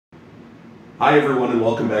Hi everyone and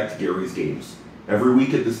welcome back to Gary's Games. Every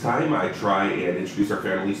week at this time I try and introduce our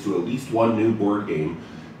families to at least one new board game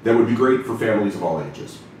that would be great for families of all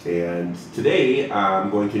ages. And today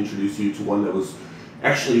I'm going to introduce you to one that was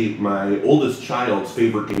actually my oldest child's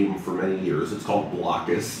favorite game for many years. It's called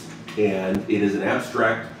Blokus, and it is an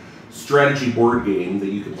abstract strategy board game that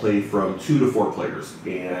you can play from 2 to 4 players.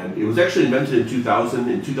 And it was actually invented in 2000.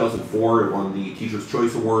 In 2004 it won the Teacher's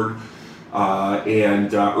Choice Award.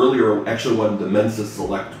 Earlier actually won the Mensa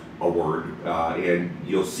Select Award, and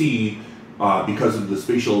you'll see because of the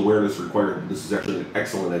spatial awareness required, this is actually an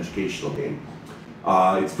excellent educational game.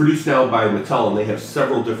 It's produced now by Mattel, and they have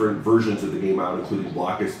several different versions of the game out, including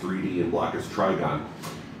Blokus 3D and Blokus Trigon.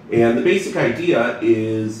 And the basic idea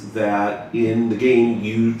is that in the game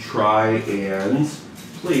you try and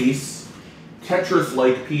place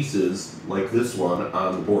Tetris-like pieces like this one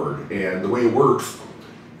on the board. And the way it works,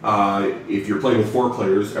 if you're playing with 4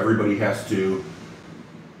 players, everybody has to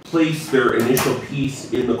place their initial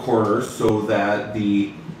piece in the corner so that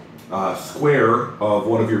the square of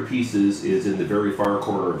one of your pieces is in the very far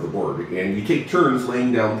corner of the board. And you take turns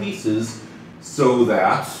laying down pieces so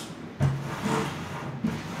that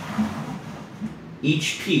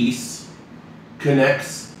each piece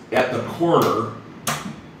connects at the corner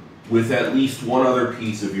with at least one other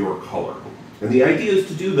piece of your color. And the idea is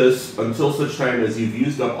to do this until such time as you've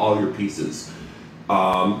used up all your pieces.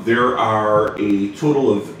 There are a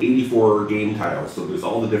total of 84 game tiles, so there's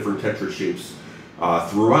all the different Tetris shapes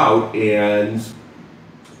throughout, and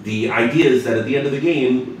the idea is that at the end of the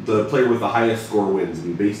game, the player with the highest score wins, and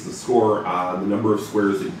you base the score on the number of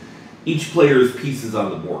squares in each player's pieces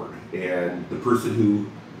on the board. And the person who,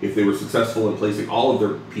 if they were successful in placing all of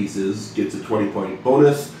their pieces, gets a 20-point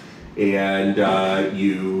bonus, and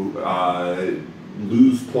you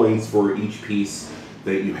lose points for each piece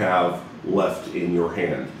that you have left in your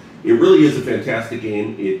hand. It really is a fantastic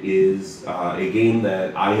game. It is a game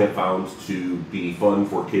that I have found to be fun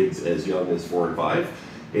for kids as young as 4 and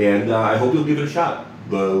 5, and I hope you'll give it a shot.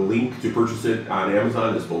 The link to purchase it on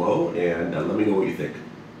Amazon is below, and let me know what you think.